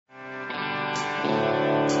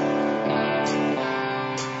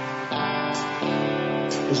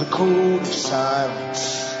There's a code of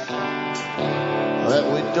silence that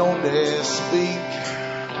we don't dare speak.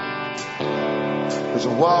 There's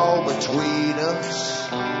a wall between us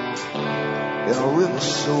and a river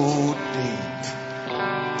so deep.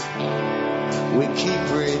 We keep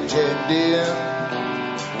pretending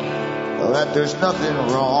that there's nothing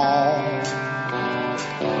wrong.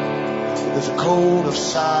 There's a code of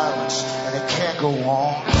silence and it can't go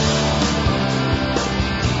on.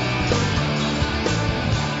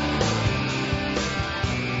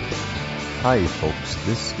 Hi folks,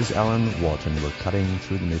 this is Alan Watt and we're cutting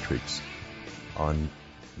through the matrix on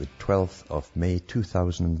the 12th of May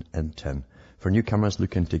 2010. For newcomers,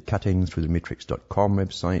 look into cuttingthroughthematrix.com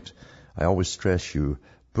website. I always stress you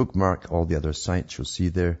bookmark all the other sites you'll see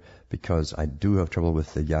there, because I do have trouble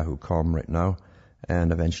with the Yahoo.com right now,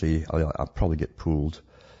 and eventually I'll probably get pulled.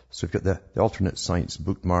 So if you've got the alternate sites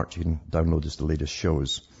bookmarked, you can download just the latest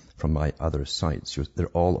shows from my other sites. They're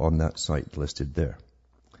all on that site listed there.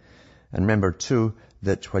 And remember too,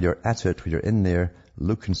 that while you're at it, when you're in there,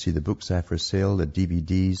 look and see the books I have for sale, the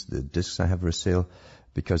DVDs, the discs I have for sale,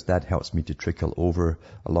 because that helps me to trickle over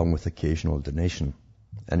along with occasional donation.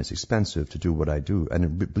 And it's expensive to do what I do.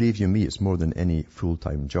 And believe you me, it's more than any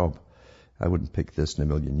full-time job. I wouldn't pick this in a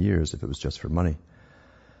million years if it was just for money.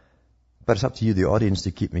 But it's up to you, the audience,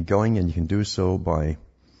 to keep me going, and you can do so by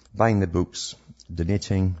buying the books,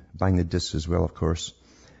 donating, buying the discs as well, of course,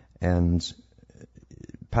 and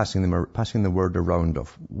passing the word around of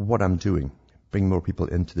what I'm doing. Bring more people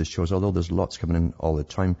into the shows, although there's lots coming in all the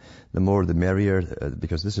time. The more the merrier,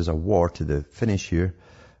 because this is a war to the finish here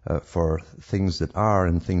for things that are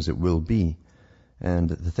and things that will be. And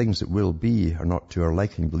the things that will be are not to our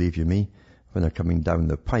liking, believe you me, when they're coming down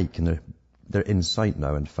the pike. And they're in sight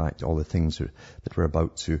now, in fact, all the things that we're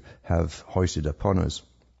about to have hoisted upon us.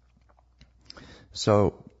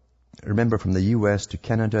 So remember, from the US to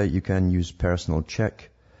Canada, you can use personal check.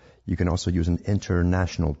 You can also use an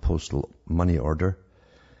international postal money order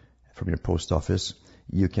from your post office.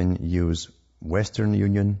 You can use Western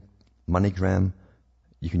Union, MoneyGram.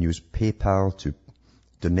 You can use PayPal to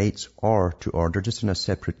donate or to order, just in a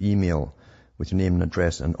separate email with your name and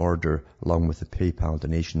address and order along with the PayPal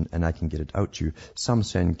donation, and I can get it out to you. Some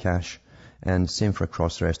send cash, and same for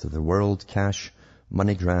across the rest of the world. Cash,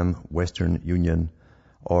 MoneyGram, Western Union,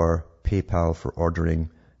 or PayPal for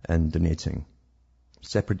ordering and donating.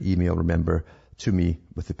 Separate email, remember, to me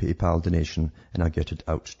with the PayPal donation, and I'll get it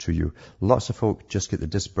out to you. Lots of folk just get the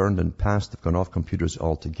disc burned and passed. They've gone off computers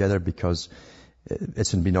altogether because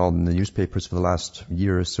it's been all in the newspapers for the last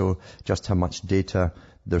year or so, just how much data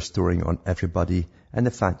they're storing on everybody, and the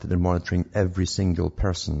fact that they're monitoring every single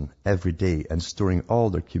person every day and storing all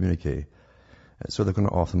their communique. So they're going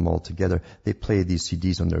to off them all together. They play these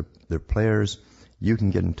CDs on their players. You can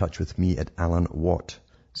get in touch with me at Alan Watt,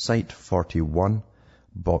 Site 41,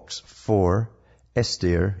 Box 4,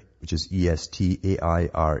 Estaire, which is Estaire,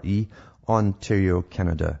 Ontario,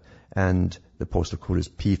 Canada. And the postal code is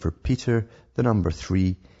P for Peter, the number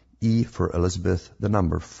 3, E for Elizabeth, the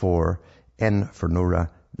number 4, N for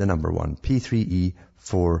Nora, the number 1, P3E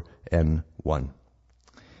 4N1.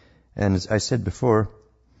 And as I said before,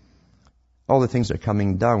 all the things that are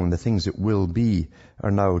coming down, the things that will be,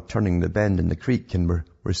 are now turning the bend in the creek, and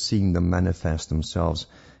we're seeing them manifest themselves.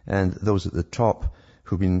 And those at the top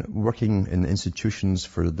who've been working in institutions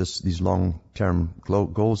for these long-term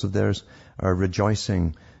goals of theirs are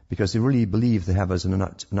rejoicing, because they really believe they have us in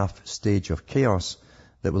enough stage of chaos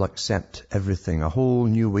that will accept everything, a whole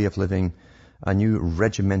new way of living, a new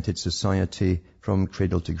regimented society from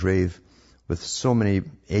cradle to grave, with so many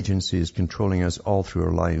agencies controlling us all through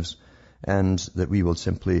our lives, and that we will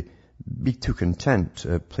simply be too content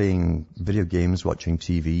playing video games, watching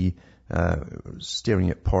TV, staring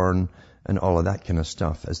at porn, and all of that kind of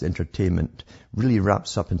stuff, as the entertainment really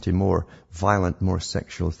wraps up into more violent, more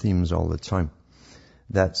sexual themes all the time.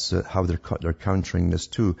 That's how they're countering this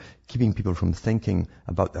too, keeping people from thinking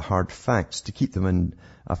about the hard facts, to keep them in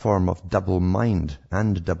a form of double mind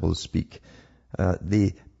and double speak.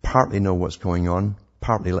 They partly know what's going on,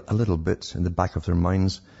 partly a little bit in the back of their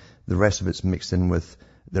minds. The rest of it's mixed in with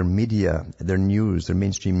their media, their news, their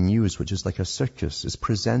mainstream news, which is like a circus. It's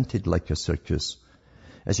presented like a circus.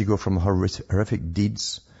 As you go from horrific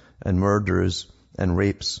deeds and murders and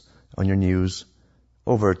rapes on your news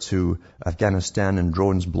over to Afghanistan and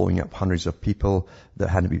drones blowing up hundreds of people that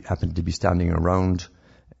happened to be standing around,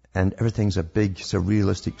 and everything's a big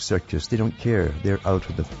surrealistic circus. They don't care. They're out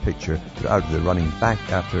of the picture. They're out of the running, back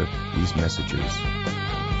after these messages.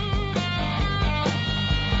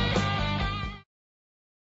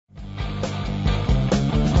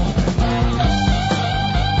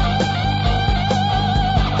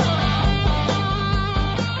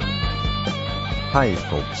 Hi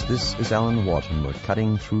folks, this is Alan Watt and we're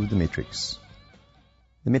cutting through the matrix.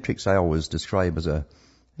 The matrix I always describe as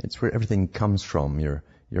it's where everything comes from. Your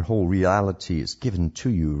whole reality is given to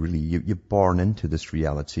you, really. You're born into this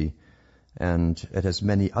reality and it has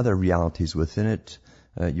many other realities within it.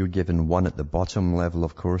 You're given one at the bottom level,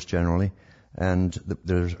 of course, generally. And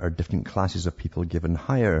there are different classes of people given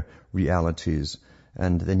higher realities.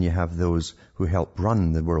 And then you have those who help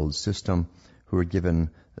run the world system, who are given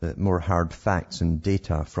more hard facts and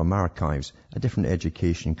data from archives, a different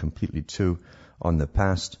education completely too on the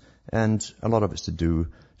past. And a lot of it's to do,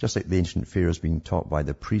 just like the ancient pharaohs being taught by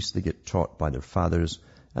the priests, they get taught by their fathers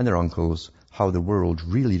and their uncles how the world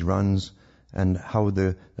really runs and how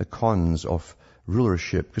the cons of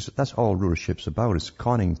rulership, because that's all rulership's about, is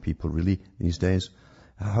conning people really these days,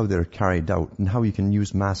 how they're carried out and how you can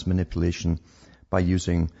use mass manipulation by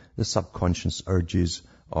using the subconscious urges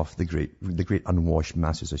of the great unwashed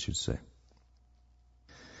masses, I should say.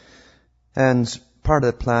 And part of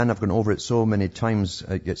the plan, I've gone over it so many times,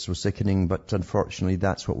 it gets so sickening, but unfortunately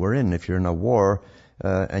that's what we're in. If you're in a war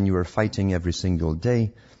and you are fighting every single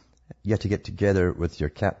day, you have to get together with your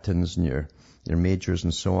captains and your majors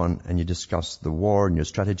and so on, and you discuss the war and your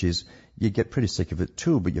strategies. You get pretty sick of it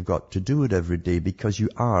too, but you've got to do it every day because you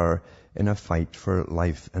are in a fight for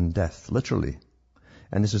life and death, literally.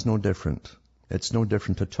 And this is no different. It's no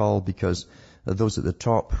different at all, because those at the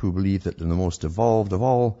top who believe that they're the most evolved of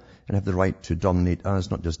all and have the right to dominate us,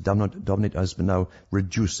 not just dominate us, but now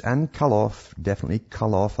reduce and cull off, definitely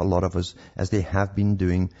cull off a lot of us, as they have been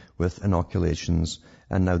doing with inoculations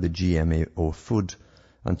and now the GMO food,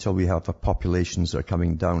 until we have populations that are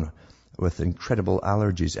coming down with incredible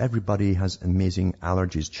allergies. Everybody has amazing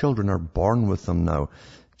allergies. Children are born with them now.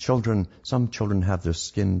 Some children have their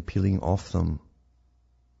skin peeling off them.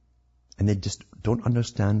 And they just don't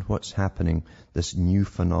understand what's happening, this new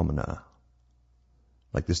phenomena.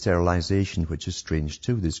 Like the sterilization, which is strange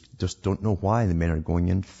too. They just don't know why the men are going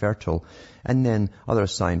infertile. And then other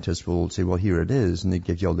scientists will say, well, here it is, and they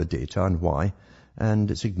give you all the data on why.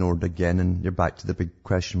 And it's ignored again, and you're back to the big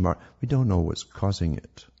question mark. We don't know what's causing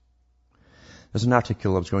it. There's an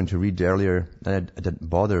article I was going to read earlier, and I didn't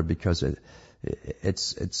bother because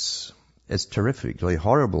it's terrifically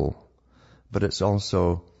horrible, but it's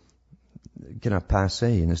also kind of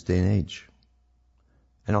passé in this day and age.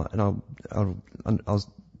 And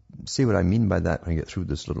I'll see what I mean by that when I get through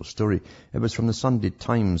this little story. It was from the Sunday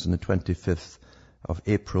Times on the 25th of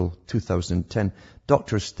April 2010.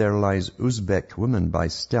 Doctors sterilize Uzbek woman by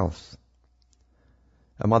stealth.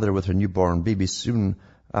 A mother with her newborn baby soon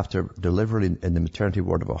after delivery in the maternity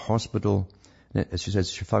ward of a hospital. She says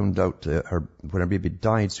she found out when her baby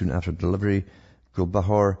died soon after delivery.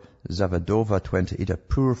 Gulbahor Zavadova, 28, a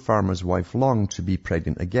poor farmer's wife, longed to be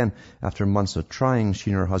pregnant again. After months of trying,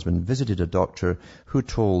 she and her husband visited a doctor who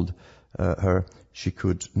told her she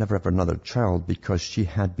could never have another child because she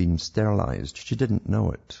had been sterilized. She didn't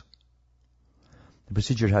know it. The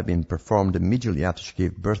procedure had been performed immediately after she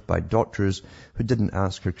gave birth by doctors who didn't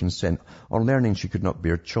ask her consent. On learning she could not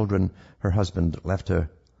bear children, her husband left her.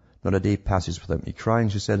 Not a day passes without me crying,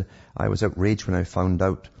 she said. I was outraged when I found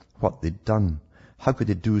out what they'd done. How could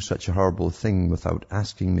they do such a horrible thing without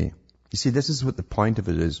asking me? You see, this is what the point of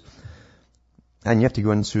it is. And you have to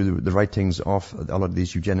go into the writings of all of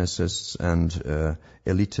these eugenicists and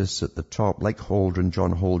elitists at the top, like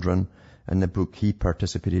John Holdren, and the book he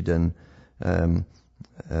participated in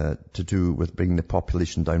to do with bringing the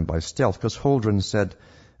population down by stealth. Because Holdren said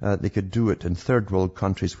they could do it in third world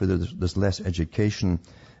countries where there's less education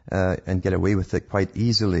and get away with it quite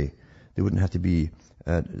easily. They wouldn't have to be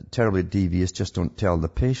terribly devious. Just don't tell the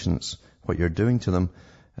patients what you're doing to them.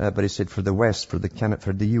 But he said for the West, for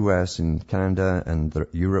the US and Canada and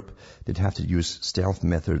Europe, they'd have to use stealth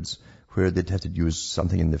methods where they'd have to use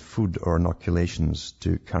something in the food or inoculations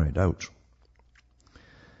to carry it out.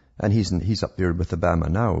 And he's up there with Obama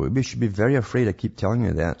now. We should be very afraid. I keep telling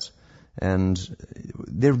you that. And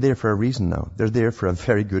they're there for a reason now. They're there for a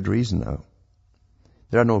very good reason now.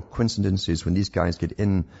 There are no coincidences when these guys get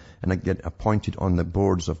in and get appointed on the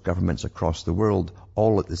boards of governments across the world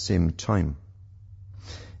all at the same time.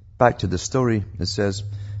 Back to the story, it says,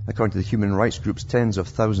 according to the human rights groups, tens of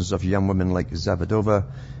thousands of young women like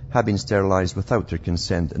Zavadova have been sterilized without their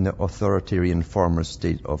consent in the authoritarian former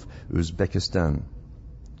state of Uzbekistan.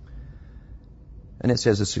 And it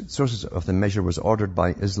says the sources of the measure was ordered by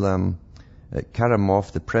Islam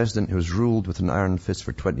Karimov, the president who has ruled with an iron fist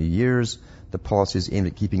for 20 years. The policy is aimed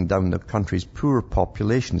at keeping down the country's poor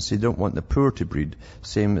population. So they don't want the poor to breed,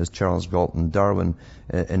 same as Charles Galton Darwin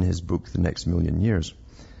in his book, The Next Million Years.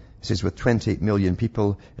 He says with 28 million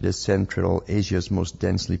people, it is Central Asia's most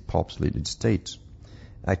densely populated state.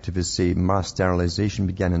 Activists say mass sterilization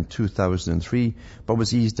began in 2003, but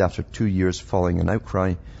was eased after 2 years following an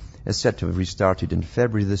outcry. Is set to have restarted in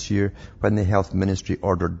February this year when the Health Ministry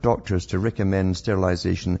ordered doctors to recommend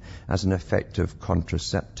sterilization as an effective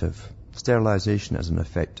contraceptive. Sterilization as an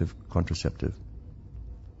effective contraceptive.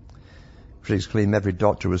 Critics claim every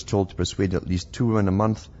doctor was told to persuade at least 2 women a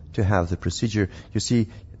month to have the procedure. You see,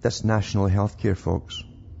 that's national health care, folks.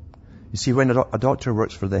 You see, when a doctor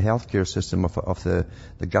works for the healthcare system of the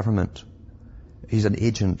government, he's an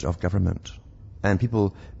agent of government. And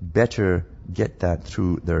people better get that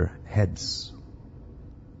through their heads.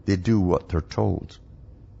 They do what they're told.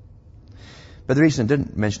 But the reason I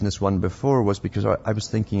didn't mention this one before was because I was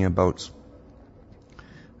thinking about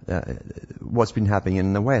what's been happening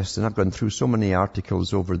in the West. And I've gone through so many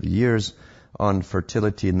articles over the years on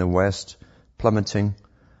fertility in the West plummeting,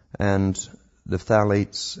 and the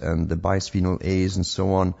phthalates and the bisphenol A's and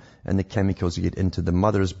so on, and the chemicals you get into the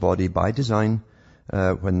mother's body by design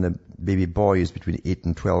when the baby boy is between 8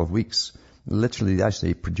 and 12 weeks. Literally, they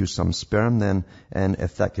actually produce some sperm then, and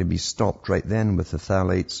if that can be stopped right then with the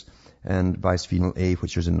phthalates and bisphenol A,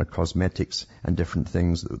 which is in their cosmetics and different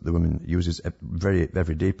things that the woman uses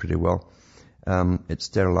every day pretty well, it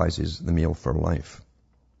sterilizes the male for life.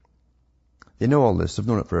 They know all this. They've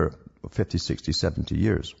known it for 50, 60, 70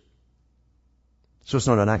 years. So it's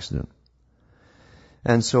not an accident.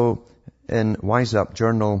 And so in Wise Up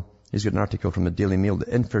Journal, he's got an article from the Daily Mail,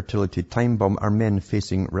 the infertility time bomb, are men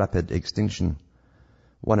facing rapid extinction.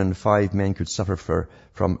 1 in 5 men could suffer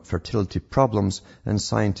from fertility problems, and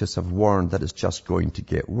scientists have warned that it's just going to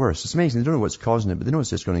get worse. It's amazing. They don't know what's causing it, but they know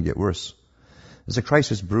it's just going to get worse. There's a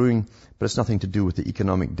crisis brewing, but it's nothing to do with the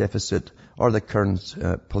economic deficit or the current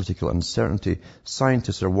political uncertainty.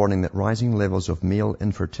 Scientists are warning that rising levels of male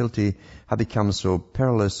infertility have become so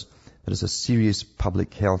perilous that it's a serious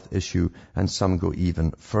public health issue, and some go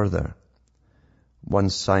even further. One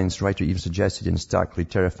science writer even suggested in starkly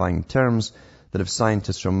terrifying terms that if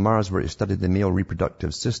scientists from Mars were to study the male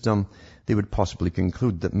reproductive system, they would possibly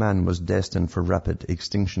conclude that man was destined for rapid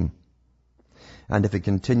extinction. And if it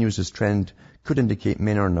continues, this trend could indicate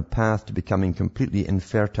men are on a path to becoming completely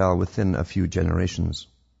infertile within a few generations.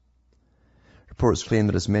 Reports claim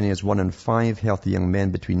that as many as 1 in 5 healthy young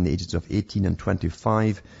men between the ages of 18 and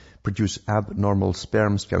 25 produce abnormal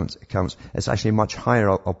sperm counts. It's actually much higher.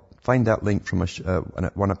 I'll find that link from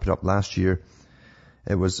one I put up last year.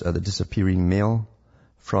 It was The Disappearing Male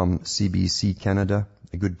from CBC Canada,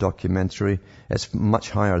 a good documentary. It's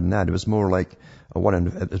much higher than that. It was more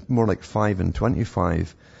like 5 in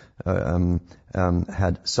 25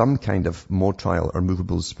 had some kind of motile or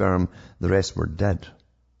movable sperm. The rest were dead.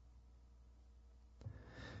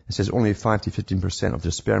 It says only 5 to 15% of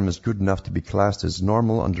their sperm is good enough to be classed as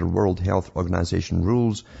normal under World Health Organization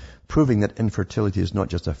rules, proving that infertility is not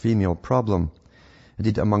just a female problem.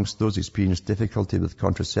 Indeed, amongst those experiencing difficulty with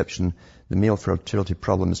contraception, the male fertility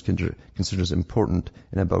problem is considered as important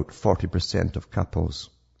in about 40% of couples.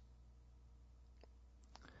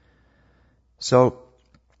 So,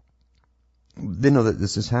 they know that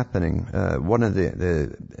this is happening. One of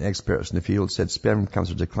the experts in the field said sperm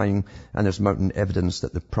counts are declining, and there's mounting evidence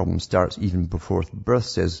that the problem starts even before birth,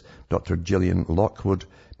 says Dr. Gillian Lockwood,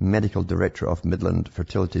 Medical Director of Midland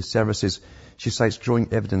Fertility Services. She cites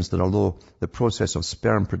growing evidence that although the process of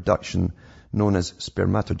sperm production, known as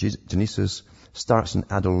spermatogenesis, starts in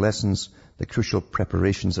adolescence, the crucial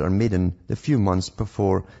preparations are made in the few months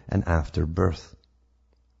before and after birth.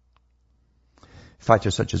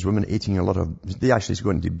 Factors such as women eating a lot of, they actually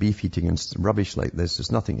go into beef eating and rubbish like this.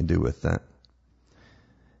 There's nothing to do with that.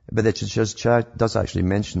 But it just does actually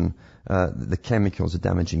mention the chemicals, the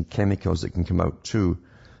damaging chemicals that can come out too,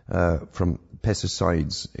 from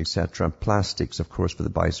pesticides, etc. Plastics, of course, for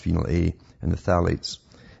the bisphenol A and the phthalates.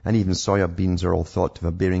 And even soya beans are all thought to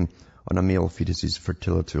have a bearing on a male fetus's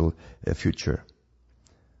fertility future.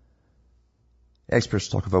 Experts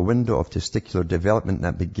talk of a window of testicular development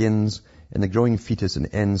that begins in the growing fetus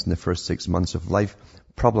and ends in the first 6 months of life.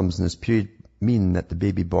 Problems in this period mean that the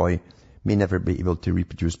baby boy may never be able to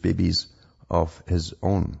reproduce babies of his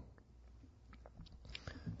own.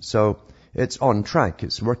 So it's on track.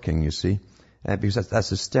 It's working, you see, because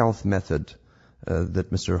that's a stealth method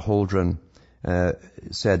that Mr. Holdren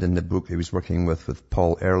said in the book he was working with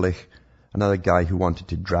Paul Ehrlich, another guy who wanted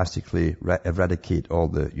to drastically eradicate all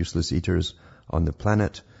the useless eaters on the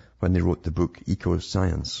planet when they wrote the book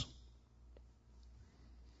Eco-Science.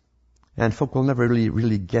 And folk will never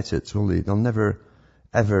really get it, will they? They'll never,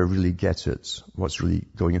 ever really get it, what's really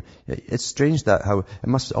going on. It's strange that how it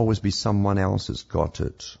must always be someone else that's got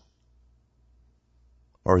it.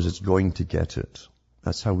 Or is it going to get it?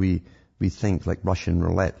 That's how we we think, like Russian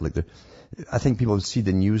roulette. I think people see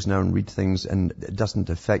the news now and read things and it doesn't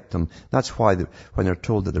affect them. That's why when they're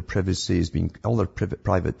told that their privacy is being, all their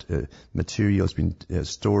private material has been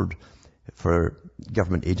stored for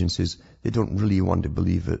government agencies, they don't really want to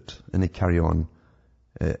believe it, and they carry on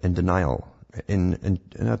in denial, in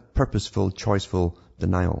a purposeful, choiceful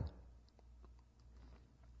denial.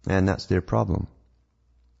 And that's their problem.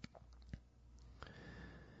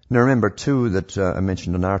 Now remember too that I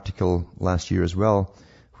mentioned an article last year as well,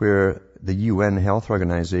 where the UN Health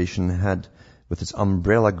Organization had, with its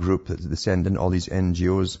umbrella group that they send in all these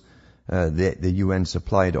NGOs, the UN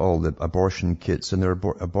supplied all the abortion kits, and they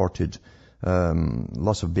aborted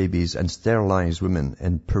lots of babies and sterilized women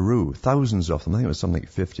in Peru. Thousands of them, I think it was something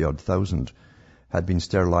like 50,000, had been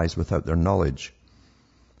sterilized without their knowledge.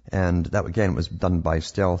 And that again was done by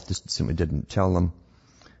stealth, just simply didn't tell them.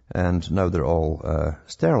 And now they're all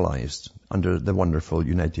sterilized under the wonderful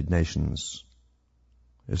United Nations.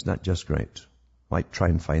 Isn't that just great? Might try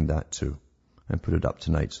and find that too and put it up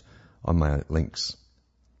tonight on my links.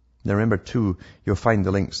 Now remember too, you'll find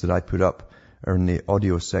the links that I put up are in the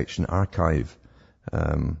audio section archive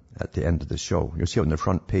at the end of the show. You'll see it on the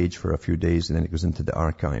front page for a few days, and then it goes into the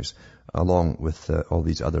archives along with all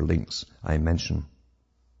these other links I mention.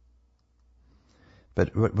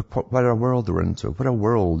 But what a world we're into. What a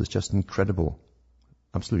world. It's just incredible.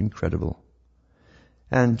 Absolutely incredible.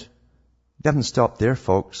 And they haven't stopped there,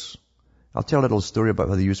 folks. I'll tell a little story about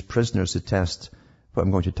how they use prisoners to test what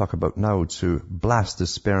I'm going to talk about now, to blast the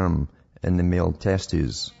sperm in the male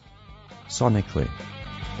testes sonically.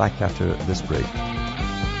 Back after this break.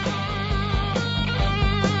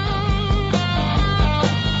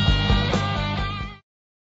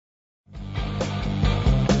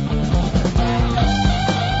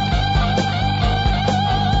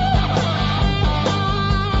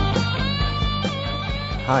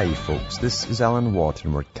 Hi folks, this is Alan Watt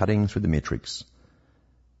and we're cutting through the matrix.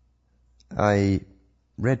 I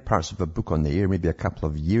read parts of a book on the air maybe a couple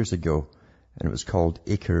of years ago, and it was called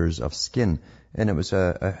Acres of Skin, and it was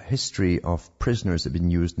a history of prisoners that had been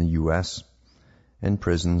used in the US in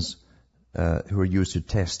prisons who were used to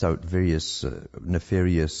test out various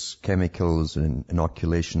nefarious chemicals and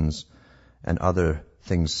inoculations and other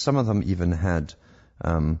things. Some of them even had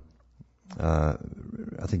I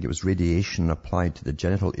think it was radiation applied to the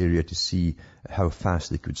genital area to see how fast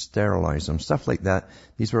they could sterilize them. Stuff like that.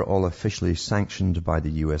 These were all officially sanctioned by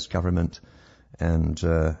the US government, and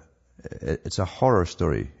it's a horror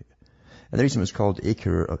story. And the reason it was called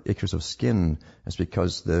Acres of Skin is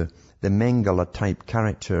because the Mengele type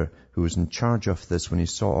character who was in charge of this, when he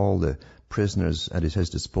saw all the prisoners at his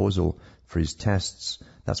disposal for his tests,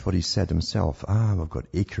 that's what he said himself. We've got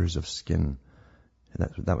acres of skin.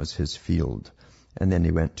 That was his field. And then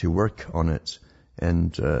he went to work on it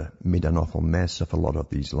and made an awful mess of a lot of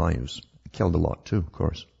these lives. Killed a lot too, of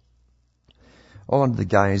course. All under the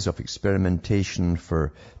guise of experimentation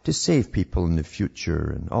to save people in the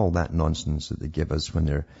future and all that nonsense that they give us when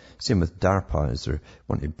they're, same with DARPA, as they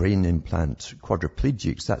want to brain implant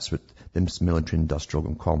quadriplegics. That's what this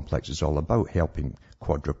military-industrial complex is all about, helping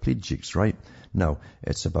quadriplegics, right? No,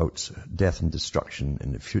 it's about death and destruction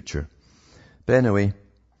in the future. But anyway,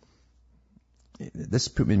 this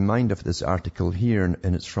put me in mind of this article here,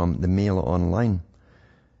 and it's from the Mail Online,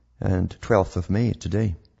 and 12th of May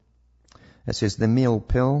today. It says, the male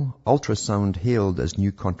pill, ultrasound hailed as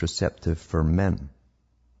new contraceptive for men.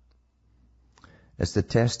 It's the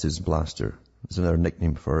testes blaster. It's another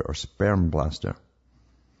nickname for it, or sperm blaster.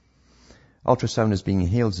 Ultrasound is being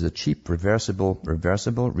hailed as a cheap, reversible,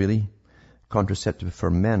 really? Contraceptive for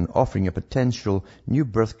men, offering a potential new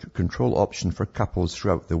birth control option for couples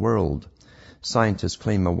throughout the world. Scientists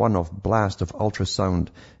claim a one-off blast of ultrasound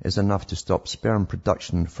is enough to stop sperm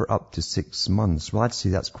production for up to 6 months. Well, I'd say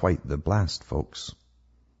that's quite the blast, folks.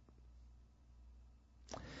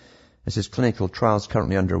 It says clinical trials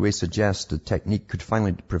currently underway suggest the technique could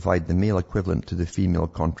finally provide the male equivalent to the female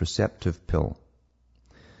contraceptive pill.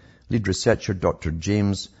 Lead researcher Dr.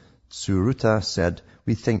 James Tsuruta said,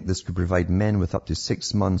 we think this could provide men with up to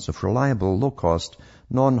 6 months of reliable, low-cost,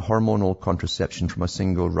 non-hormonal contraception from a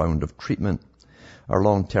single round of treatment. Our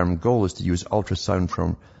long-term goal is to use ultrasound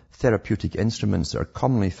from therapeutic instruments that are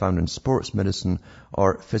commonly found in sports medicine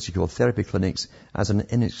or physical therapy clinics as an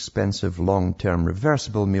inexpensive, long-term,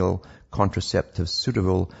 reversible male contraceptive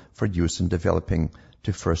suitable for use in developing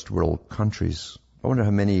to first world countries. I wonder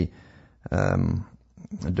how many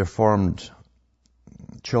deformed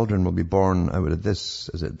children will be born out of this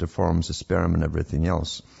as it deforms the sperm and everything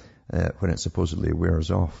else when it supposedly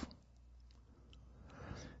wears off.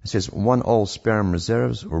 It says, once all sperm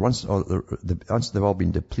reserves, or once they've all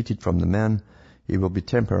been depleted from the man, he will be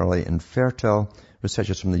temporarily infertile.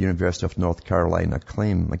 Researchers from the University of North Carolina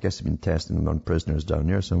claim, I guess they've been testing them on prisoners down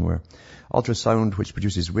there somewhere. Ultrasound, which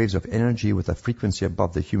produces waves of energy with a frequency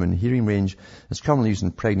above the human hearing range, is commonly used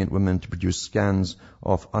in pregnant women to produce scans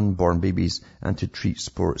of unborn babies and to treat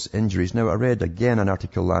sports injuries. Now, I read again an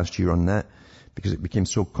article last year on that, because it became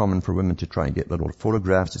so common for women to try and get little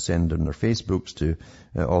photographs to send on their Facebooks to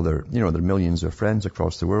all their, their millions of friends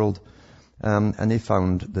across the world. And they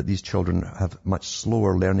found that these children have much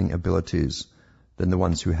slower learning abilities than the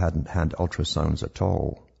ones who hadn't had ultrasounds at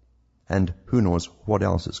all. And who knows what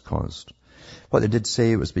else it's caused. What they did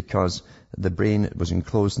say was because the brain was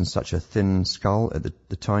enclosed in such a thin skull at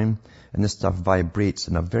the time, and this stuff vibrates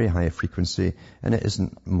in a very high frequency, and it is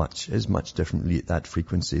much differently at that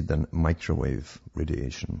frequency than microwave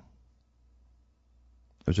radiation.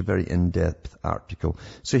 It was a very in-depth article.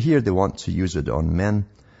 So here they want to use it on men,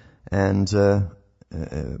 and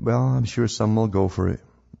well, I'm sure some will go for it.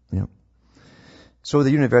 Yeah. So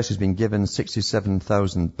the university's been given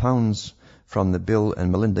 £67,000 from the Bill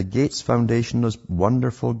and Melinda Gates Foundation, those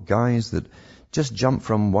wonderful guys that just jump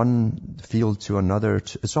from one field to another.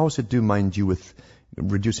 It's also to do, mind you, with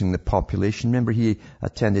reducing the population. Remember, he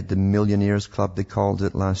attended the Millionaires Club, they called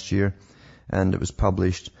it, last year, and it was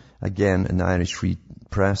published again in the Irish Free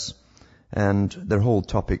Press. And their whole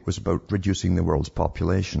topic was about reducing the world's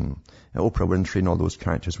population. And Oprah Winfrey and all those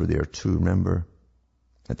characters were there too, remember?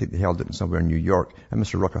 I think they held it somewhere in New York. And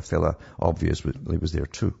Mr. Rockefeller, obviously, was there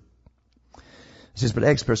too. It says, but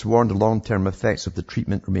experts warned the long-term effects of the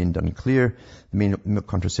treatment remained unclear. The main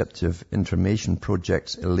contraceptive information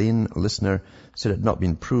project's Elaine Listener said it had not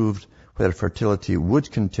been proved whether fertility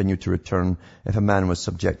would continue to return if a man was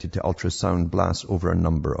subjected to ultrasound blasts over a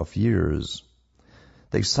number of years.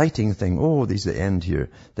 The exciting thing, this is the end here.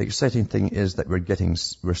 The exciting thing is that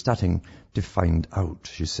we're starting to find out,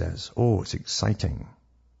 she says. It's exciting.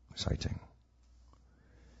 Exciting.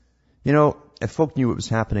 If folk knew what was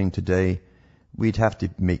happening today, we'd have to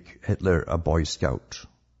make Hitler a Boy Scout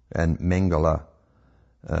and Mengele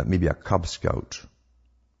maybe a Cub Scout,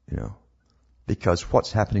 because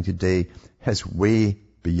what's happening today is way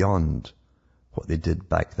beyond what they did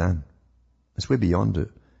back then. It's way beyond it.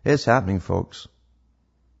 It's happening, folks.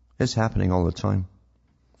 It's happening all the time.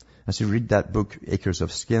 As you read that book, Acres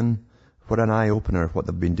of Skin, what an eye-opener what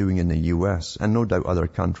they've been doing in the US, and no doubt other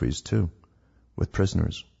countries too, with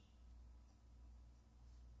prisoners.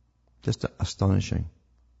 Just astonishing.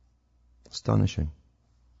 Astonishing.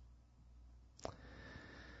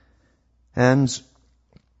 And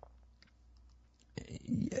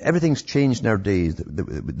everything's changed nowadays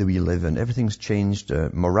that we live in. Everything's changed.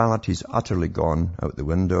 Morality's utterly gone out the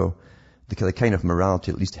window. The kind of morality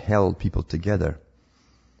at least held people together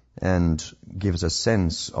and gave us a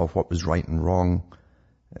sense of what was right and wrong.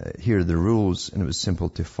 Here are the rules, and it was simple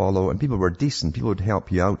to follow. And people were decent. People would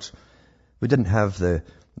help you out. We didn't have the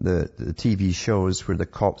TV shows where the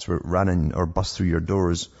cops were running or bust through your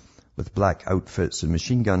doors with black outfits and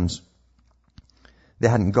machine guns. They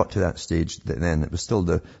hadn't got to that stage then. It was still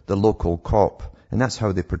the local cop. And that's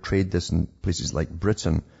how they portrayed this in places like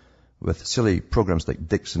Britain, with silly programs like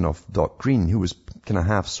Dixon of Dock Green, who was kind of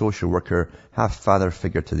half social worker, half father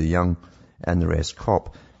figure to the young, and the rest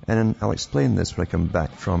cop. And I'll explain this when I come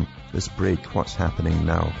back from this break, what's happening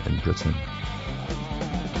now in Britain.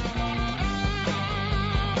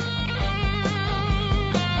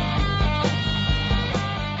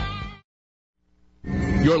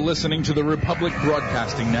 You're listening to the Republic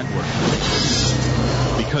Broadcasting Network,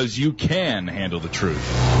 because you can handle the truth.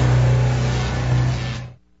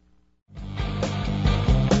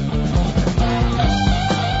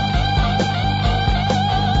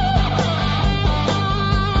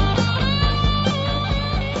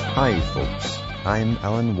 Hi folks, I'm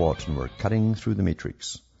Alan Watt and we're cutting through the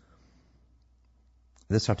matrix.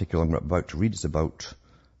 This article I'm about to read is about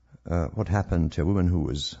what happened to a woman who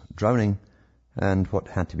was drowning and what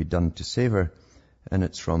had to be done to save her. And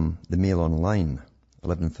it's from the Mail Online,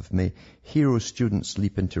 11th of May. Hero students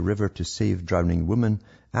leap into river to save drowning woman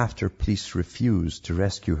after police refuse to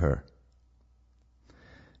rescue her.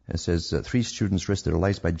 It says 3 students risked their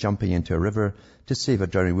lives by jumping into a river to save a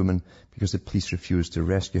drowning woman because the police refused to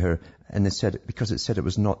rescue her, and because it said it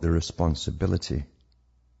was not their responsibility.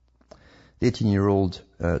 The 18-year-olds,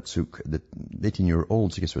 I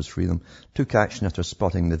guess it was 3 of them, took action after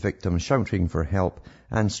spotting the victim shouting for help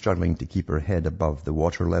and struggling to keep her head above the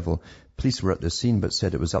water level. Police were at the scene but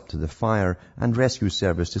said it was up to the fire and rescue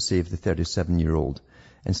service to save the 37-year-old.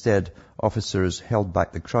 Instead, officers held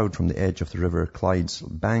back the crowd from the edge of the River Clyde's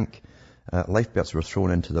bank Lifebelts were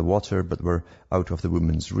thrown into the water, but were out of the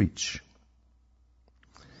woman's reach.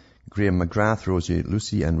 Graham McGrath, Rosie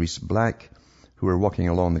Lucy and Rhys Black, who were walking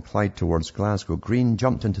along the Clyde towards Glasgow Green,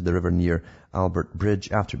 jumped into the river near Albert Bridge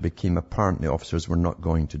after it became apparent the officers were not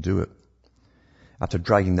going to do it. After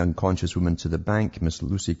dragging the unconscious woman to the bank, Miss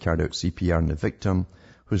Lucy carried out CPR on the victim,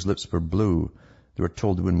 whose lips were blue. They were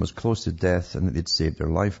told the woman was close to death and that they'd saved her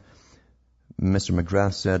life. Mr.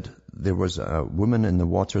 McGrath said there was a woman in the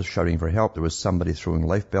water shouting for help. There was somebody throwing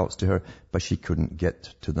lifebelts to her, but she couldn't get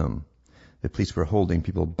to them. The police were holding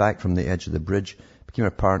people back from the edge of the bridge. It became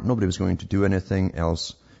apparent nobody was going to do anything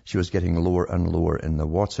else. She was getting lower and lower in the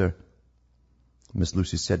water. Miss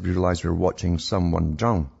Lucy said, we realized we were watching someone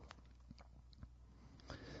drown.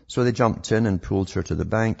 So they jumped in and pulled her to the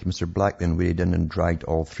bank. Mr. Black then waded in and dragged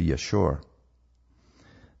all three ashore.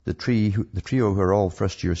 The trio who are all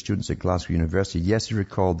first-year students at Glasgow University, yes, he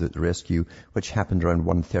recalled the rescue, which happened around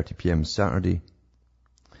 1:30 p.m. Saturday.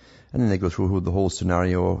 And then they go through the whole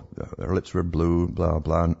scenario. Her lips were blue, blah,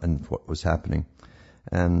 blah, and what was happening.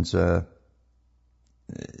 And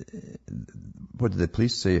what did the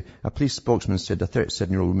police say? A police spokesman said a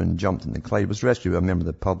 37-year-old woman jumped in the Clyde, was rescued by a member of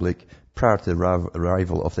the public prior to the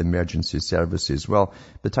arrival of the emergency services. Well, by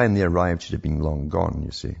the time they arrived, she'd have been long gone,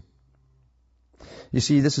 you see. You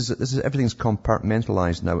see, this is everything's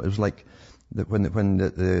compartmentalized now. It was like when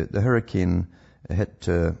the hurricane hit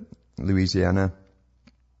Louisiana,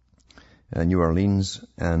 New Orleans,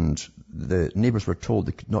 and the neighbors were told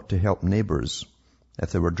not to help neighbors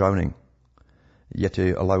if they were drowning, yet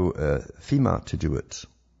to allow FEMA to do it.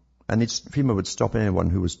 And FEMA would stop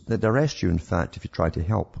anyone they'd arrest you, in fact, if you tried to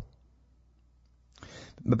help.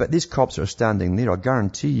 But these cops are standing there. I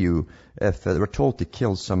guarantee you, if they were told to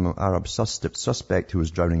kill some Arab suspect who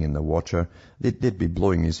was drowning in the water, they'd be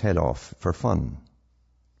blowing his head off for fun.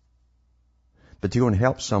 But to go and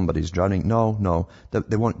help somebody who's drowning, no,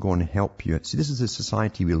 they won't go and help you. See, this is the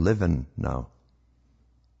society we live in now.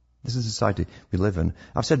 This is the society we live in.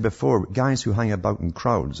 I've said before, guys who hang about in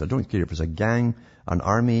crowds, I don't care if it's a gang, an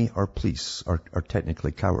army, or police, are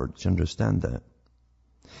technically cowards. You understand that?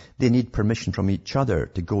 They need permission from each other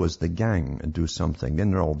to go as the gang and do something.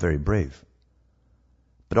 Then they're all very brave.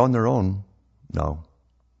 But on their own, no.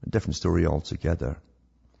 A different story altogether.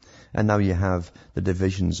 And now you have the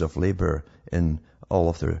divisions of labor in all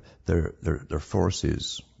of their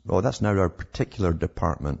forces. Oh, that's now our particular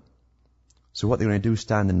department. So what they're going to do,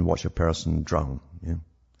 stand and watch a person drown. Yeah?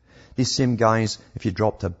 These same guys, if you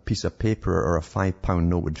dropped a piece of paper or a £5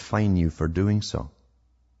 note, would fine you for doing so.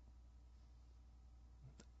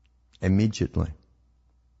 Immediately.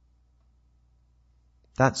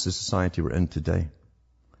 That's the society we're in today.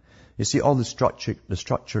 You see, all the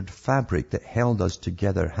structured fabric that held us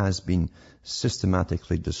together has been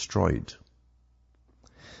systematically destroyed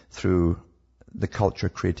through the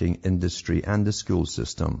culture-creating industry and the school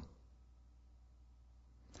system.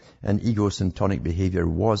 And egocentric behavior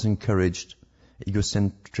was encouraged,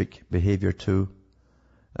 egocentric behavior too,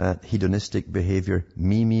 hedonistic behavior,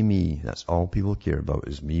 me. That's all people care about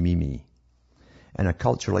is me. And a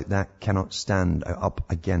culture like that cannot stand up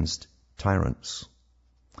against tyrants.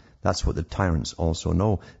 That's what the tyrants also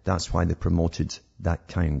know. That's why they promoted that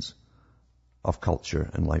kind of culture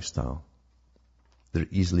and lifestyle. They're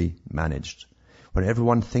easily managed. When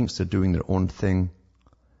everyone thinks they're doing their own thing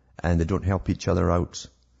and they don't help each other out,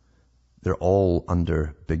 they're all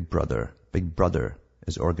under Big Brother. Big Brother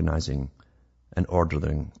is organizing and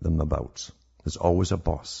ordering them about. There's always a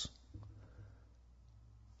boss.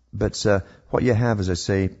 But what you have, as I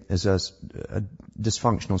say, is a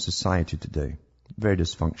dysfunctional society today. Very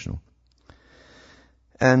dysfunctional.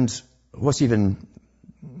 And what's even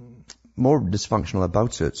more dysfunctional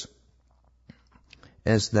about it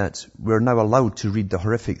is that we're now allowed to read the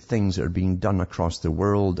horrific things that are being done across the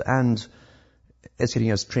world, and it's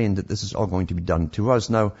getting us trained that this is all going to be done to us.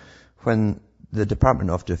 Now, when the Department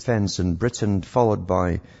of Defense in Britain, followed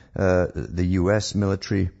by the US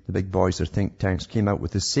military, the big boys, their think tanks, came out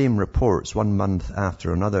with the same reports 1 month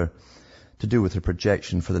after another to do with the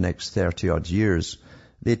projection for the next 30-odd years.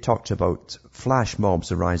 They talked about flash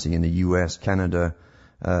mobs arising in the US, Canada,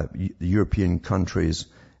 the European countries,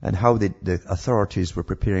 and how the authorities were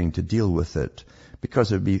preparing to deal with it. Because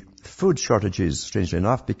there'd be food shortages, strangely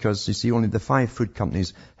enough, because you see only the 5 food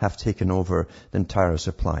companies have taken over the entire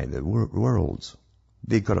supply, the world.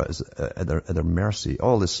 They've got it at their mercy.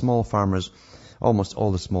 All the small farmers, almost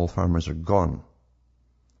all the small farmers are gone.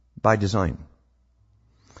 By design.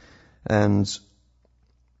 And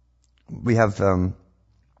we have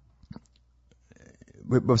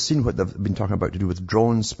we've seen what they've been talking about to do with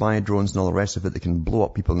drones, spy drones and all the rest of it. They can blow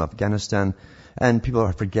up people in Afghanistan. And people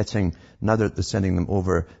are forgetting, now that they're sending them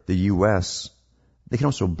over the US, they can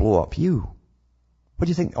also blow up you. What do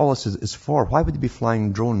you think all this is for? Why would they be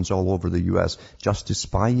flying drones all over the US? Just to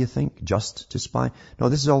spy, you think? Just to spy? No,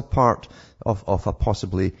 this is all part of a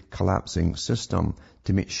possibly collapsing system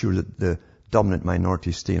to make sure that the dominant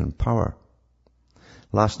minority stay in power.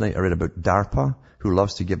 Last night I read about DARPA, who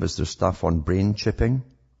loves to give us their stuff on brain chipping.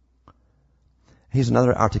 Here's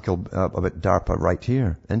another article about DARPA right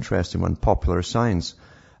here. Interesting one. Popular Science.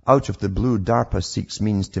 Out of the blue, DARPA seeks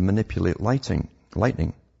means to manipulate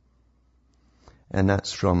lightning. And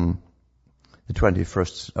that's from the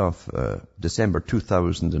 21st of December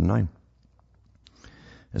 2009.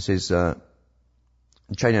 It says,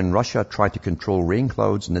 China and Russia try to control rain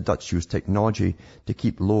clouds, and the Dutch use technology to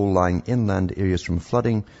keep low-lying inland areas from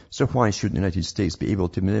flooding. So why should the United States be able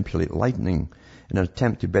to manipulate lightning? In an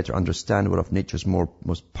attempt to better understand one of nature's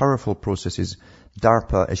most powerful processes,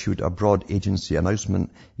 DARPA issued a broad agency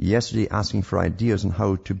announcement yesterday asking for ideas on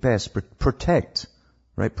how to best protect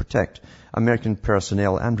American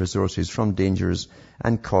personnel and resources from dangers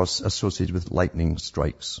and costs associated with lightning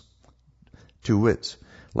strikes. To wit,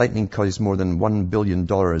 lightning causes more than $1 billion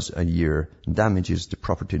a year, damages to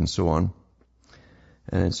property and so on.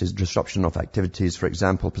 And it says disruption of activities, for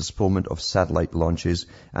example, postponement of satellite launches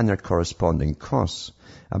and their corresponding costs.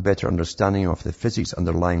 A better understanding of the physics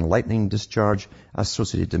underlying lightning discharge,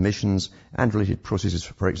 associated emissions, and related processes,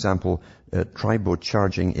 for example,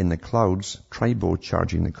 tribocharging in the clouds,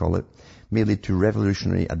 tribocharging they call it, may lead to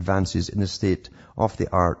revolutionary advances in the state of the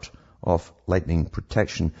art of lightning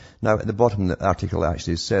protection. Now, at the bottom of the article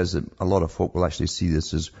actually says that a lot of folk will actually see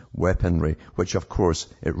this as weaponry, which of course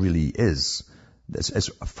it really is. This is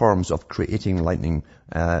forms of creating lightning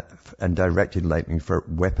and directed lightning for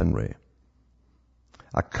weaponry.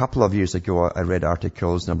 A couple of years ago, I read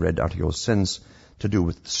articles, and I've read articles since, to do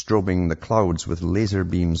with strobing the clouds with laser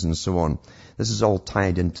beams and so on. This is all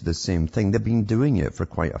tied into the same thing. They've been doing it for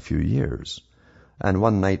quite a few years. And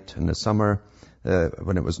one night in the summer,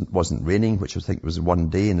 when it wasn't raining, which I think was one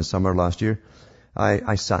day in the summer last year,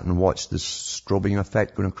 I sat and watched this strobing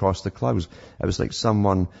effect going across the clouds. It was like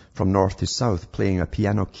someone from north to south playing a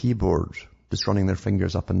piano keyboard, just running their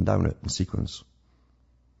fingers up and down it in sequence.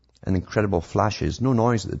 And incredible flashes, no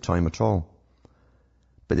noise at the time at all.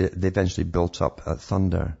 But they eventually built up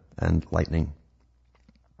thunder and lightning.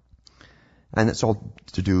 And it's all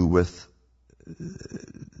to do with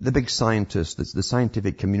the big scientists, the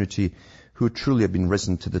scientific community who truly have been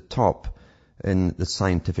risen to the top in the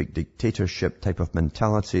scientific dictatorship type of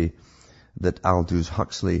mentality that Aldous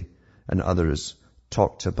Huxley and others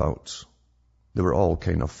talked about. They were all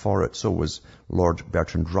kind of for it. So was Lord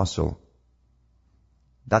Bertrand Russell.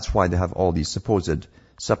 That's why they have all these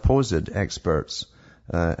supposed experts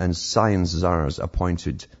and science czars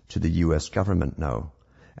appointed to the US government now,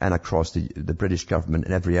 and across the British government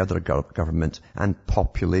and every other government, and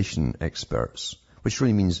population experts, which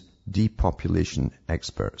really means depopulation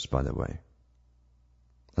experts, by the way.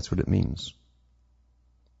 That's what it means.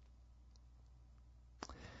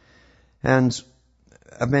 And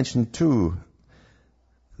I've mentioned too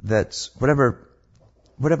that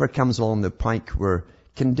whatever comes along the pike, we're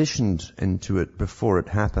conditioned into it before it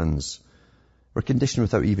happens. We're conditioned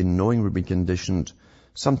without even knowing we're being conditioned,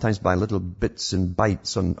 sometimes by little bits and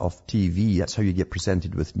bites of TV. That's how you get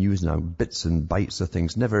presented with news now, bits and bites of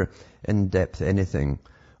things, never in-depth anything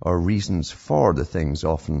or reasons for the things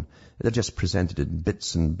often. They're just presented in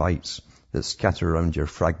bits and bites that scatter around your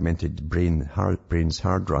fragmented brain's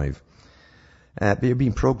hard drive. But you're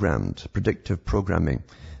being programmed, predictive programming.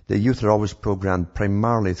 The youth are always programmed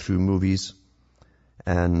primarily through movies,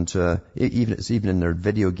 and even in their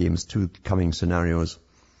video games, two coming scenarios.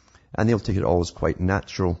 And they'll take it all as quite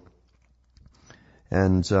natural.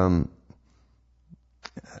 And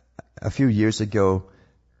a few years ago,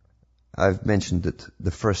 I've mentioned that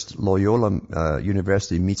the first Loyola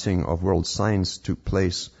University meeting of world science took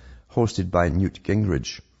place, hosted by Newt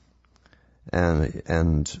Gingrich.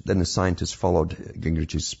 And then the scientists followed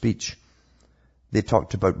Gingrich's speech. They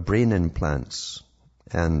talked about brain implants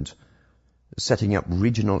and setting up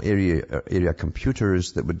regional area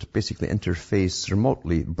computers that would basically interface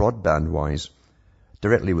remotely, broadband-wise,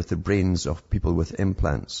 directly with the brains of people with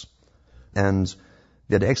implants. And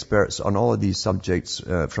they had experts on all of these subjects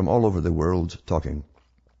from all over the world talking.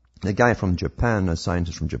 The guy from Japan, a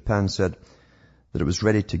scientist from Japan, said that it was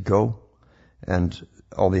ready to go, and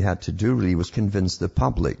all they had to do really was convince the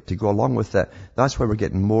public to go along with that. That's why we're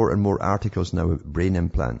getting more and more articles now about brain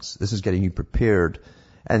implants. This is getting you prepared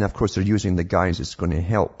And of course they're using the guise it's going to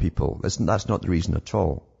help people. That's not the reason at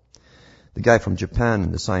all. The guy from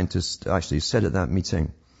Japan, the scientist, actually said at that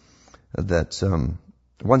meeting that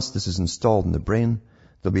once this is installed in the brain,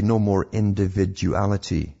 there'll be no more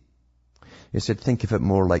individuality. He said, think of it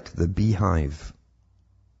more like the beehive.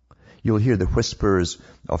 You'll hear the whispers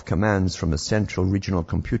of commands from the central regional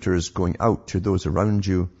computers going out to those around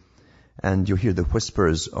you, and you'll hear the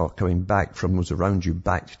whispers coming back from those around you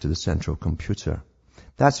back to the central computer.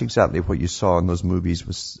 That's exactly what you saw in those movies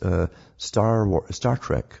with Star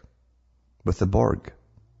Trek, with the Borg.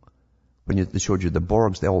 When they showed you the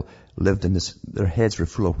Borgs, they all lived in this, their heads were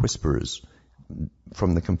full of whispers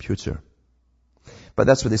from the computer. But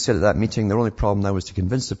that's what they said at that meeting. Their only problem now was to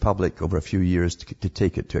convince the public over a few years to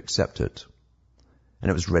take it, to accept it. And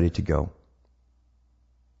it was ready to go.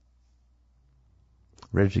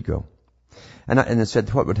 Ready to go. And it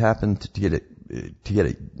said what would happen to get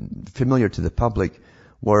it familiar to the public,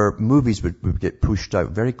 where movies would get pushed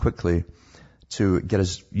out very quickly to get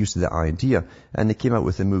us used to the idea. And they came out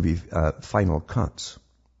with the movie Final Cut.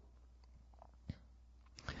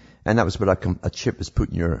 And that was where a chip is put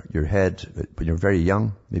in your head when you're very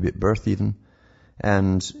young, maybe at birth even.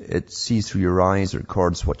 And it sees through your eyes, it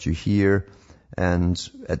records what you hear. And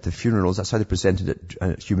at the funerals, that's how they presented it,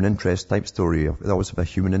 a human interest type story. They always have a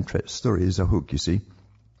human interest story as a hook, you see.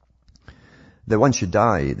 That once you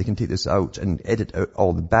die, they can take this out and edit out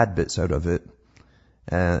all the bad bits out of it,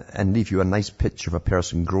 and leave you a nice picture of a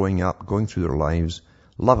person growing up, going through their lives,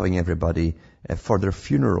 loving everybody, for their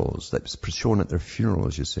funerals. That's shown at their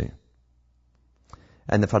funerals, you see.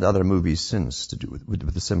 And they've had other movies since to do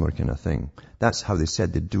with a similar kind of thing. That's how they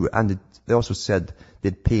said they'd do it. And they also said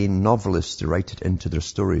they'd pay novelists to write it into their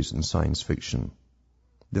stories in science fiction.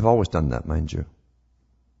 They've always done that, mind you.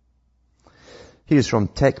 Here's from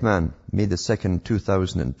TechMan, May the 2nd,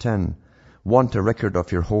 2010. Want a record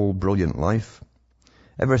of your whole brilliant life?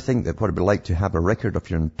 Ever think that what it would be like to have a record of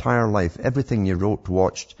your entire life, everything you wrote,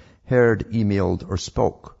 watched, heard, emailed, or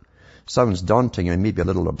spoke? Sounds daunting and maybe a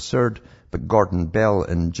little absurd, but Gordon Bell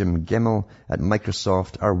and Jim Gemmell at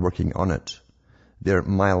Microsoft are working on it. Their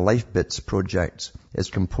My Life Bits project is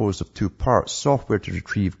composed of 2 parts, software to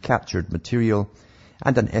retrieve captured material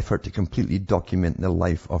and an effort to completely document the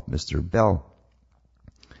life of Mr. Bell.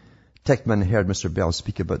 Techman heard Mr. Bell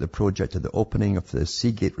speak about the project at the opening of the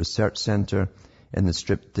Seagate Research Center in the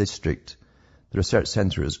Strip District. The research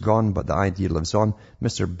center is gone, but the idea lives on.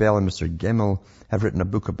 Mr. Bell and Mr. Gemmell have written a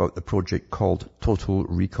book about the project called Total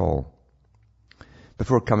Recall.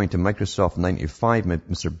 Before coming to Microsoft in 1995,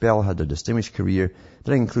 Mr. Bell had a distinguished career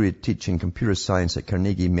that included teaching computer science at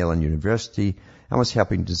Carnegie Mellon University and was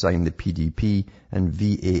helping design the PDP and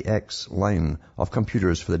VAX line of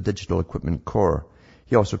computers for the Digital Equipment Corps.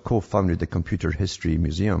 He also co-founded the Computer History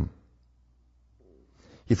Museum.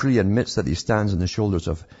 He freely admits that he stands on the shoulders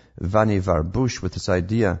of Vannevar Bush with this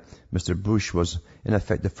idea. Mr. Bush was, in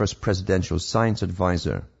effect, the first presidential science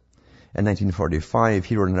advisor. In 1945,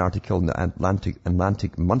 he wrote an article in the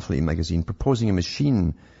Atlantic Monthly magazine proposing a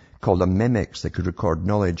machine called a Memex that could record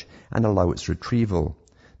knowledge and allow its retrieval.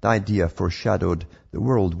 The idea foreshadowed the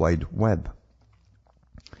World Wide Web.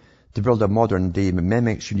 To build a modern-day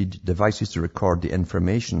Memex, you need devices to record the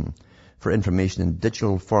information. For information in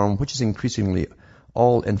digital form, which is increasingly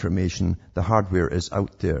all information, the hardware is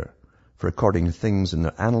out there. For recording things in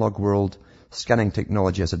the analog world, scanning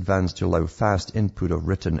technology has advanced to allow fast input of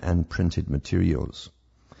written and printed materials.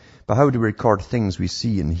 But how do we record things we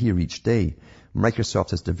see and hear each day?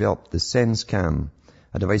 Microsoft has developed the SenseCam,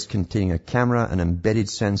 a device containing a camera and embedded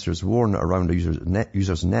sensors worn around a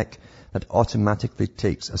user's neck that automatically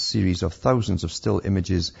takes a series of thousands of still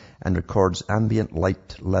images and records ambient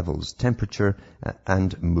light levels, temperature,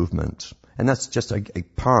 and movement. And that's just a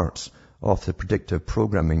part of the predictive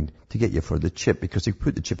programming to get you for the chip, because if you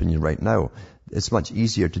put the chip in you right now, it's much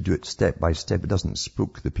easier to do it step by step. It doesn't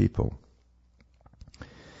spook the people.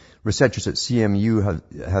 Researchers at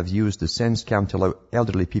CMU have used the SenseCam to allow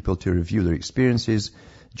elderly people to review their experiences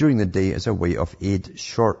during the day as a way of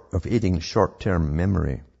aiding short-term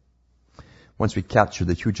memory. Once we capture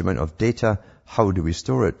the huge amount of data, how do we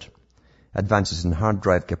store it? Advances in hard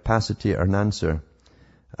drive capacity are an answer.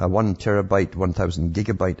 A 1 terabyte, 1000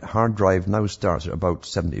 gigabyte hard drive now starts at about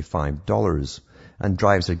 $75, and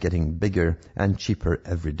drives are getting bigger and cheaper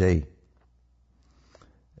every day.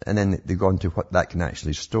 And then they go on to what that can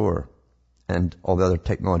actually store, and all the other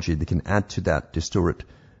technology they can add to that to store it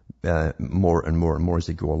more and more and more as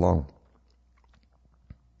they go along.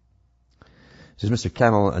 Says Mr.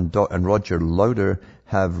 Camel and Roger Lauder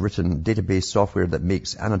have written database software that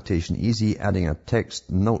makes annotation easy, adding a text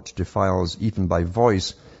note to files even by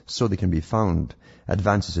voice so they can be found.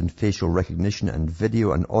 Advances in facial recognition and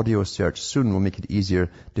video and audio search soon will make it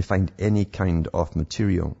easier to find any kind of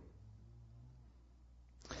material.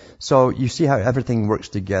 So you see how everything works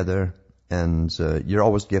together, and you're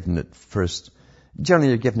always given it first. Generally,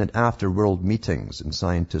 you're given it after world meetings and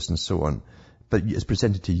scientists and so on, but it's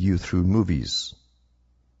presented to you through movies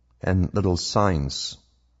and little science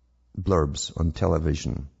blurbs on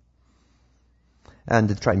television. And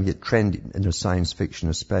they try to get trendy into science fiction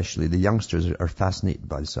especially. The youngsters are fascinated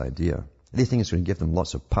by this idea. They think it's going to give them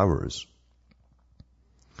lots of powers.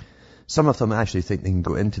 Some of them actually think they can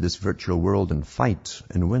go into this virtual world and fight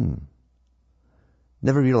and win,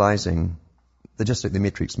 never realizing that just like the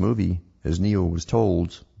Matrix movie, as Neo was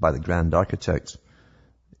told by the Grand Architect,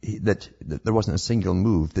 that there wasn't a single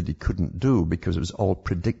move that he couldn't do because it was all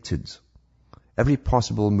predicted. Every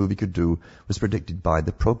possible move he could do was predicted by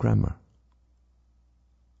the programmer.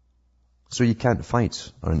 So you can't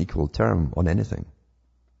fight on an equal term on anything.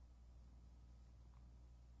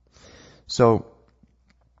 So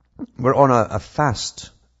we're on a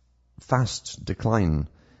fast decline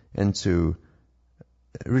into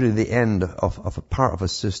really the end of a part of a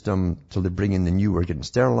system till they bring in the new. We're getting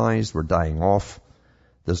sterilized, we're dying off.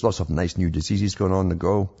 There's lots of nice new diseases going on the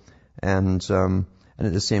go. And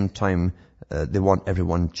at the same time, they want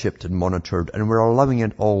everyone chipped and monitored, and we're allowing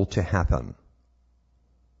it all to happen.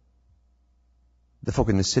 The folk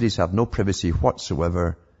in the cities have no privacy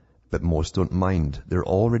whatsoever, but most don't mind. They're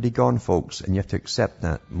already gone, folks, and you have to accept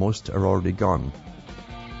that. Most are already gone.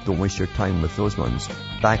 Don't waste your time with those ones.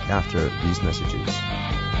 Back after these messages.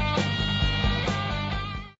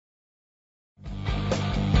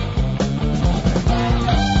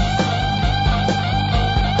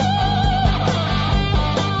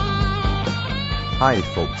 Hi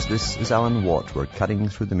folks, this is Alan Watt. We're cutting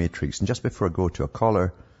through the matrix. And just before I go to a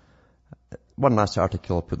caller, one last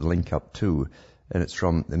article I'll put the link up to, and it's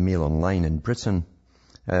from the Mail Online in Britain,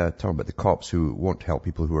 talking about the cops who won't help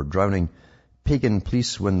people who are drowning. Pagan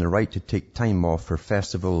police win the right to take time off for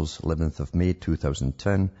festivals, 11th of May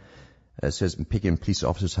 2010. It says pagan police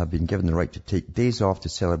officers have been given the right to take days off to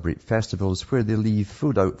celebrate festivals where they leave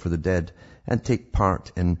food out for the dead and take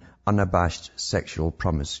part in unabashed sexual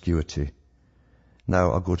promiscuity.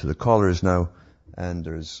 Now, I'll go to the callers now, and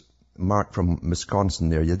there's Mark from Wisconsin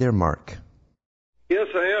there. You there, Mark? Yes,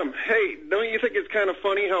 I am. Hey, don't you think it's kind of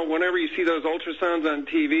funny how whenever you see those ultrasounds on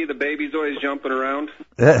TV, the baby's always jumping around?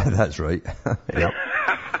 That's right. Yep.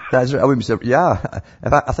 That's right. I wouldn't say, yeah.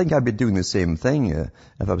 I think I'd be doing the same thing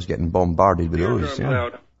if I was getting bombarded with those.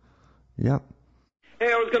 Yeah. Yeah.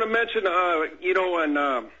 Hey, I was going to mention,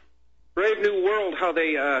 in Brave New World, how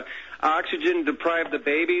they oxygen deprive the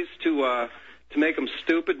babies to make them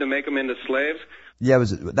stupid, to make them into slaves. Yeah,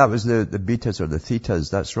 that was the betas or the thetas.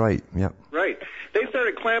 That's right. Yeah. Right. They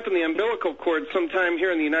started clamping the umbilical cord sometime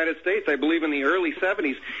here in the United States, I believe in the early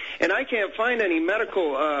 70s, and I can't find any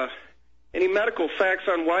medical facts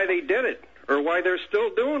on why they did it or why they're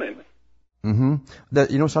still doing it.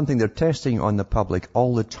 Mm-hmm. You know something? They're testing on the public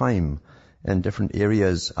all the time in different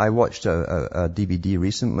areas. I watched a DVD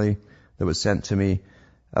recently that was sent to me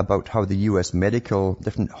about how the U.S.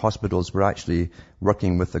 different hospitals were actually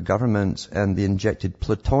working with the government, and they injected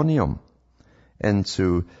plutonium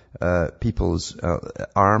into people's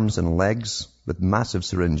arms and legs with massive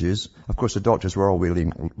syringes. Of course, the doctors were all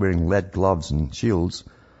wearing lead gloves and shields,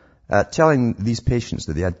 telling these patients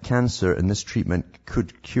that they had cancer and this treatment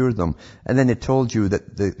could cure them. And then they told you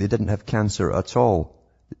that they didn't have cancer at all.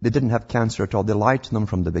 They didn't have cancer at all. They lied to them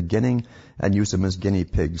from the beginning and used them as guinea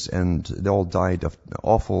pigs, and they all died of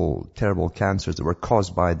awful, terrible cancers that were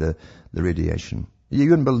caused by the radiation. You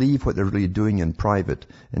wouldn't believe what they're really doing in private,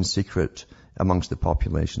 in secret, amongst the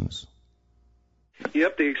populations.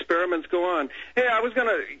 Yep, the experiments go on. Hey,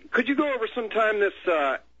 could you go over sometime this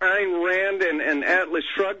Ayn Rand and Atlas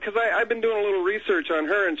Shrugged? Because I've been doing a little research on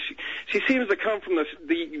her, and she seems to come from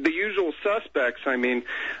the usual suspects. I mean,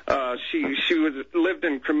 she lived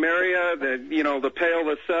in Crimea, the Pale,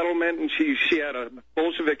 the settlement, and she had a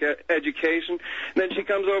Bolshevik education. And then she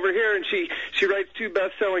comes over here and she writes 2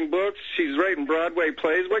 best-selling books. She's writing Broadway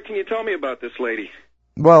plays. What can you tell me about this lady?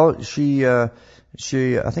 Well, she, I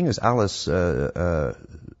think it was Alice, was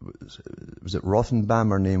it Rothenbaum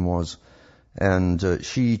her name was? And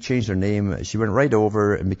she changed her name. She went right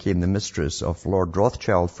over and became the mistress of Lord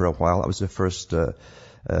Rothschild for a while. That was the first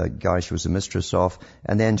guy she was the mistress of.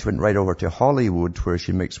 And then she went right over to Hollywood, where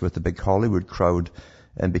she mixed with the big Hollywood crowd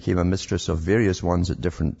and became a mistress of various ones at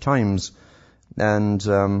different times. And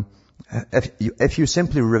if you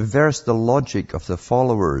simply reverse the logic of the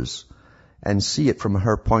followers and see it from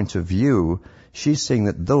her point of view, She's saying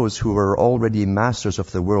that those who are already masters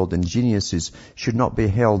of the world and geniuses should not be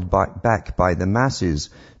held back by the masses.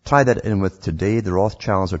 Try that in with today. The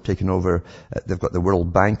Rothschilds are taking over. They've got the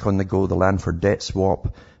World Bank on the go, the land for debt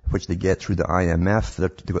swap, which they get through the IMF.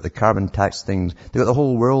 They've got the carbon tax things. They've got the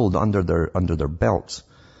whole world under their belts.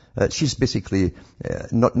 She's basically,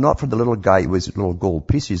 not for the little guy with little gold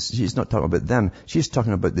pieces. She's not talking about them. She's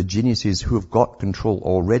talking about the geniuses who have got control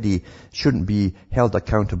already, shouldn't be held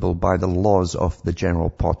accountable by the laws of the general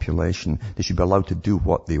population. They should be allowed to do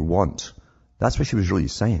what they want. That's what she was really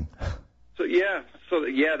saying. So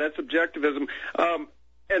that's objectivism.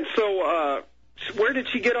 And so, where did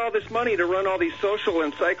she get all this money to run all these social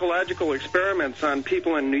and psychological experiments on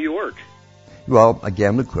people in New York? Well,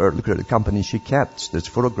 again, look at the company she kept. There's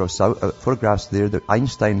photographs there.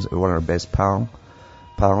 Einstein's one of her best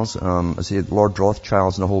pals. I see Lord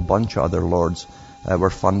Rothschilds and a whole bunch of other lords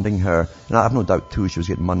were funding her. And I have no doubt, too, she was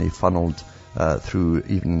getting money funneled through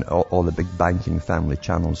even all the big banking family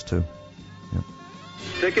channels, too. Yeah.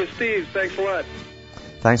 Dick and Steve, thanks a lot.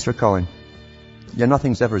 Thanks for calling. Yeah,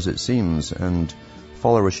 nothing's ever as it seems, and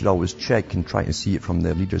followers should always check and try to see it from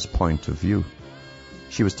the leader's point of view.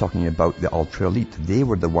 She was talking about the ultra-elite. They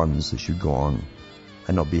were the ones that should go on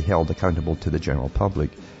and not be held accountable to the general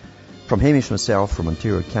public. From Hamish myself, from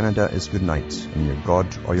Ontario, Canada, it's good night, and your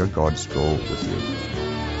God or your gods go with you.